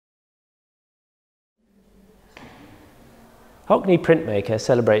Hockney Printmaker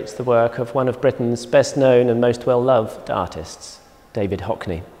celebrates the work of one of Britain's best known and most well-loved artists, David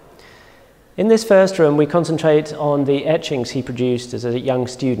Hockney. In this first room, we concentrate on the etchings he produced as a young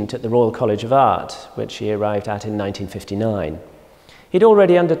student at the Royal College of Art, which he arrived at in 1959. He'd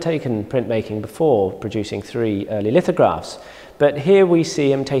already undertaken printmaking before, producing 3 early lithographs, but here we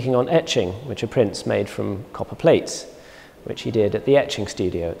see him taking on etching, which are prints made from copper plates, which he did at the etching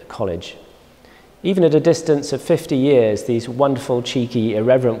studio at the college. Even at a distance of 50 years, these wonderful, cheeky,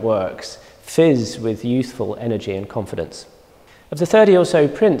 irreverent works fizz with youthful energy and confidence. Of the 30 or so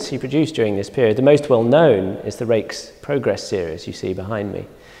prints he produced during this period, the most well-known is the Rake's Progress series you see behind me,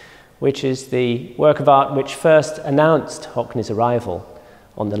 which is the work of art which first announced Hockney's arrival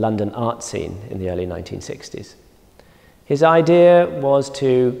on the London art scene in the early 1960s. His idea was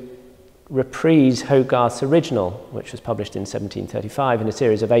to reprise Hogarth's original, which was published in 1735 in a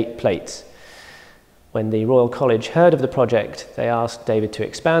series of 8 plates. When the Royal College heard of the project, they asked David to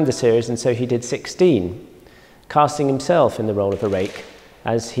expand the series, and so he did 16, casting himself in the role of a rake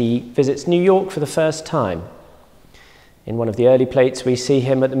as he visits New York for the first time. In one of the early plates, we see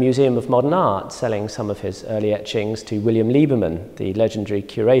him at the Museum of Modern Art selling some of his early etchings to William Lieberman, the legendary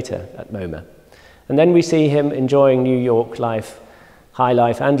curator at MoMA. And then we see him enjoying New York life, high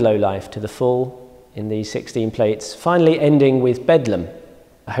life and low life, to the full in these 16 plates, finally ending with Bedlam.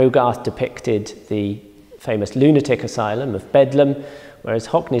 Hogarth depicted the famous lunatic asylum of Bedlam, whereas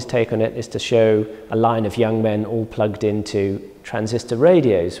Hockney's take on it is to show a line of young men all plugged into transistor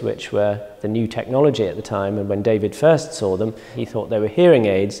radios, which were the new technology at the time, and when David first saw them, he thought they were hearing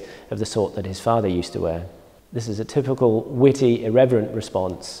aids of the sort that his father used to wear. This is a typical witty, irreverent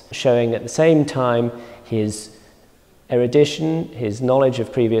response, showing at the same time his erudition, his knowledge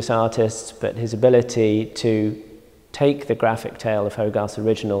of previous artists, but his ability to take the graphic tale of Hogarth's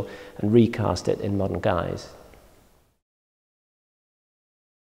original and recast it in modern guise.